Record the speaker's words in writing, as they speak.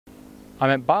I'm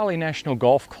at Bali National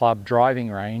Golf Club driving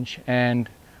range, and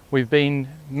we've been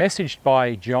messaged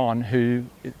by John, who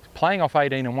is playing off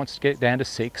 18 and wants to get down to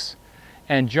 6.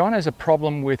 And John has a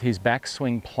problem with his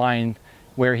backswing plane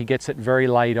where he gets it very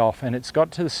laid off, and it's got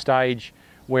to the stage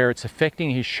where it's affecting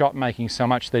his shot making so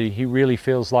much that he really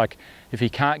feels like if he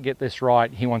can't get this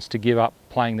right, he wants to give up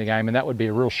playing the game, and that would be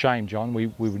a real shame, John. We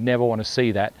would never want to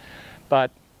see that.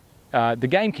 But the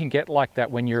game can get like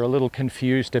that when you're a little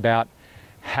confused about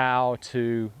how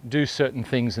to do certain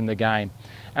things in the game.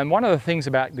 And one of the things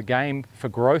about the game for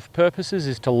growth purposes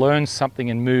is to learn something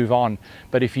and move on.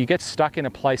 But if you get stuck in a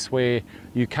place where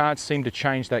you can't seem to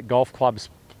change that golf club's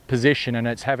position and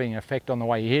it's having an effect on the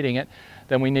way you're hitting it,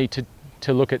 then we need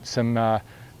to look at some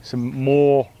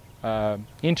more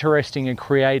interesting and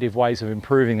creative ways of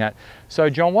improving that.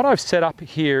 So John, what I've set up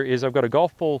here is I've got a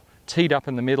golf ball teed up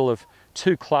in the middle of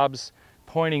 2 clubs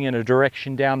pointing in a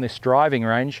direction down this driving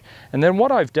range. And then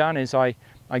what I've done is I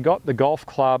got the golf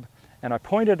club and I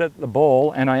pointed at the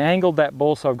ball and I angled that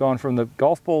ball. So I've gone from the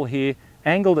golf ball here,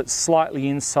 angled it slightly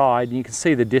inside. And you can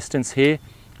see the distance here.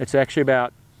 It's actually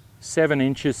about 7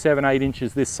 inches, 8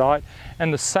 inches this side,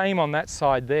 and the same on that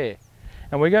side there.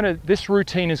 And this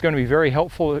routine is going to be very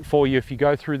helpful for you if you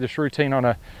go through this routine on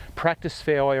a practice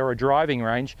fairway or a driving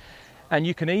range. And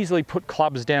you can easily put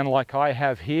clubs down like I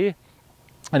have here.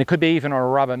 And it could be even on a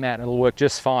rubber mat, it'll work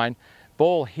just fine.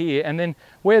 Ball here, and then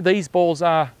where these balls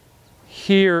are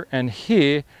here and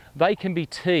here, they can be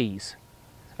tees,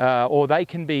 or they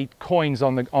can be coins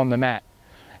on the mat.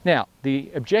 Now, the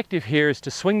objective here is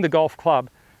to swing the golf club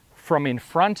from in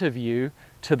front of you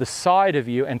to the side of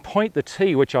you and point the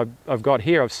tee, which I've got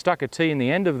here. I've stuck a tee in the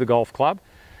end of the golf club,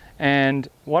 and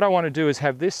what I want to do is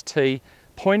have this tee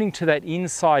pointing to that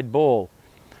inside ball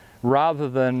rather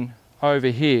than over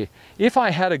here. If I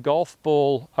had a golf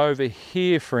ball over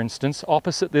here, for instance,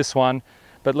 opposite this one,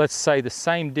 but let's say the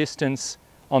same distance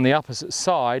on the opposite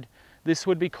side, this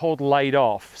would be called laid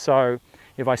off. So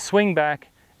if I swing back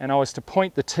and I was to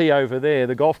point the tee over there,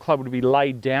 the golf club would be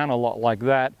laid down a lot like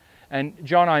that. And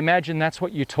John, I imagine that's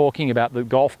what you're talking about. The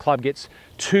golf club gets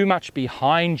too much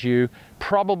behind you,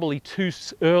 probably too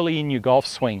early in your golf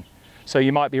swing. So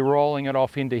you might be rolling it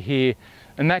off into here.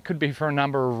 And that could be for a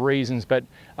number of reasons, but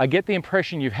I get the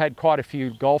impression you've had quite a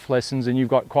few golf lessons and you've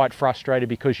got quite frustrated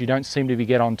because you don't seem to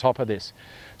get on top of this.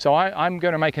 So I'm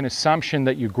going to make an assumption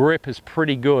that your grip is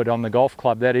pretty good on the golf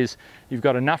club. That is, you've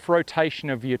got enough rotation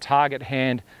of your target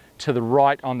hand to the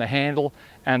right on the handle,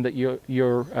 and that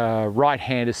your right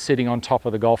hand is sitting on top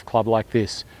of the golf club like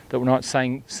this. That we're not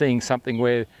seeing something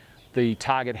where the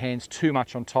target hand's too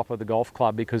much on top of the golf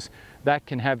club, because that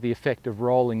can have the effect of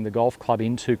rolling the golf club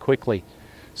in too quickly.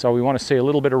 So we want to see a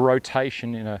little bit of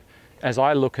rotation as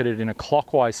I look at it, in a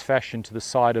clockwise fashion to the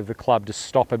side of the club to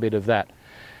stop a bit of that.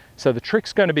 So the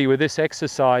trick's going to be with this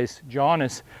exercise, John,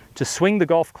 is to swing the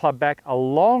golf club back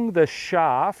along the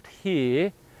shaft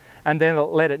here and then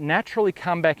let it naturally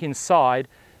come back inside.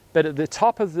 But at the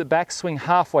top of the backswing,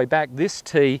 halfway back, this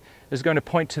tee is going to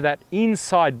point to that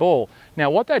inside ball. Now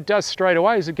what that does straight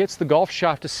away is it gets the golf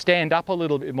shaft to stand up a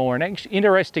little bit more. And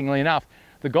interestingly enough,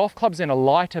 the golf club's in a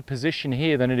lighter position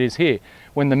here than it is here.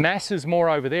 When the mass is more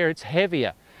over there, it's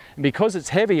heavier. And because it's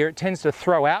heavier, it tends to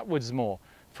throw outwards more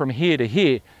from here to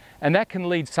here. And that can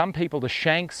lead some people to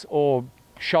shanks or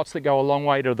shots that go a long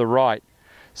way to the right.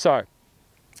 So,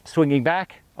 swinging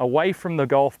back, away from the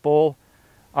golf ball,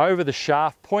 over the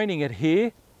shaft, pointing it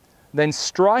here, then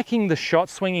striking the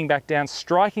shot, swinging back down,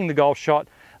 striking the golf shot,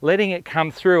 letting it come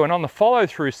through, and on the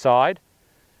follow-through side,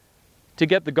 to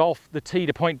get the tee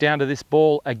to point down to this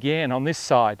ball again on this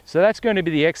side. So that's going to be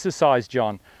the exercise,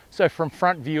 John. So from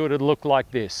front view, it'd look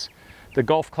like this. The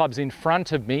golf club's in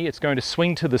front of me, it's going to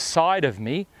swing to the side of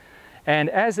me, and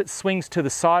as it swings to the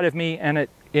side of me and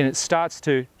it starts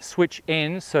to switch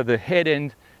ends, so the head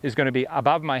end is going to be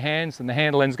above my hands and the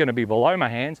handle end is going to be below my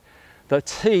hands, the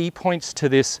tee points to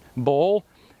this ball,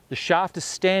 the shaft is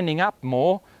standing up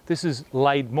more, this is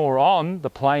laid more on the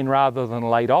plane rather than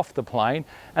laid off the plane,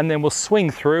 and then we'll swing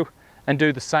through and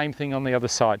do the same thing on the other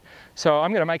side. So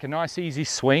I'm going to make a nice easy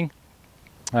swing,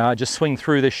 just swing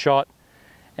through this shot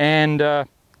and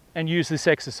use this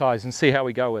exercise and see how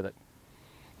we go with it.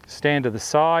 Stand to the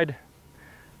side,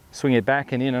 swing it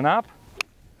back and in and up,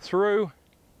 through,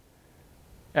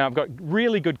 and I've got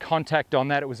really good contact on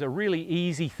that. It was a really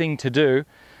easy thing to do.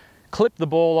 Clip the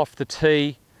ball off the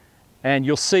tee, and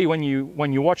you'll see when you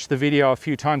watch the video a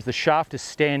few times, the shaft is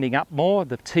standing up more,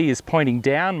 the tee is pointing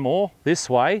down more this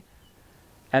way,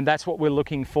 and that's what we're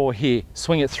looking for here.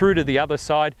 Swing it through to the other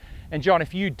side, And John,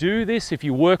 if you do this, if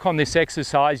you work on this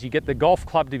exercise, you get the golf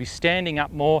club to be standing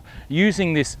up more,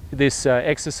 using this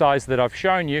exercise that I've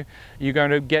shown you, you're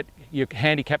going to get your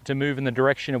handicap to move in the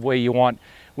direction of where you want.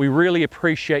 We really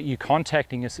appreciate you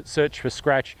contacting us at Search for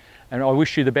Scratch, and I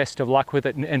wish you the best of luck with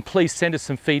it. And please send us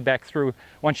some feedback through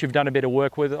once you've done a bit of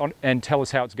work with it and tell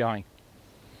us how it's going.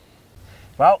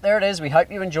 Well, there it is. We hope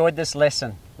you enjoyed this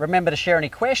lesson. Remember to share any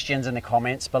questions in the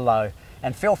comments below,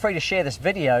 and feel free to share this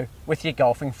video with your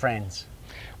golfing friends.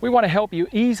 We want to help you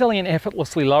easily and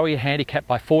effortlessly lower your handicap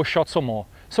by 4 shots or more.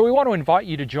 So we want to invite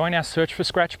you to join our Search for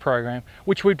Scratch program,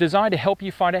 which we've designed to help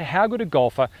you find out how good a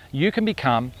golfer you can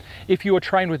become if you are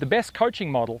trained with the best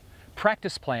coaching model,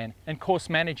 practice plan and course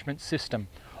management system,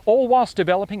 all whilst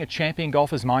developing a champion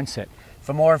golfer's mindset.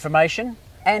 For more information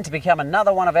and to become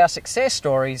another one of our success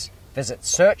stories, visit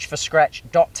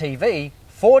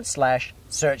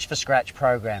searchforscratch.tv/Search for Scratch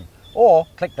program, or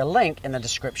click the link in the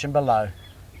description below.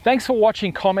 Thanks for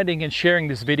watching, commenting and sharing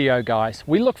this video, guys.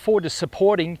 We look forward to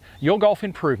supporting your golf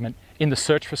improvement in the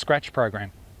Search for Scratch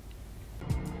program.